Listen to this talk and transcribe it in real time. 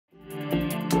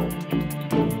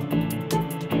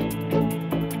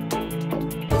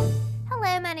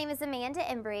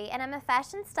I'm a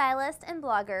fashion stylist and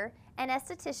blogger, an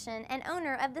esthetician, and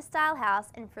owner of the Style House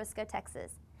in Frisco,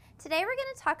 Texas. Today we're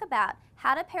going to talk about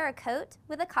how to pair a coat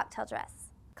with a cocktail dress.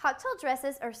 Cocktail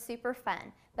dresses are super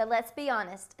fun, but let's be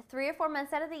honest, 3 or 4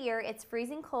 months out of the year it's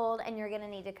freezing cold and you're going to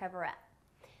need to cover up.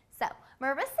 So,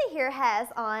 Marissa here has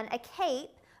on a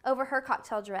cape over her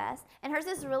cocktail dress, and hers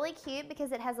is really cute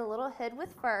because it has a little hood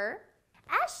with fur.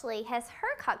 Ashley has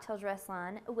her cocktail dress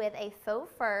on with a faux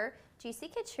fur, juicy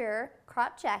couture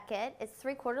crop jacket. It's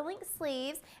 3/4 length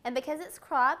sleeves, and because it's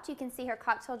cropped, you can see her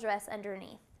cocktail dress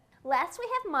underneath. Last we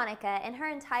have Monica, and her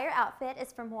entire outfit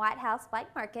is from White House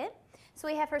Black Market. So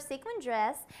we have her sequin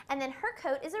dress, and then her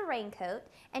coat is a raincoat,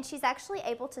 and she's actually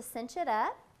able to cinch it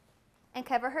up and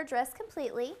cover her dress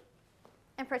completely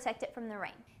and protect it from the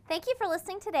rain. Thank you for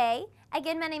listening today.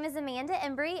 Again, my name is Amanda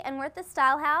Embry, and we're at the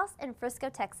Style House in Frisco,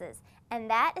 Texas. And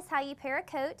that is how you pair a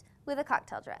coat with a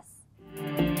cocktail dress.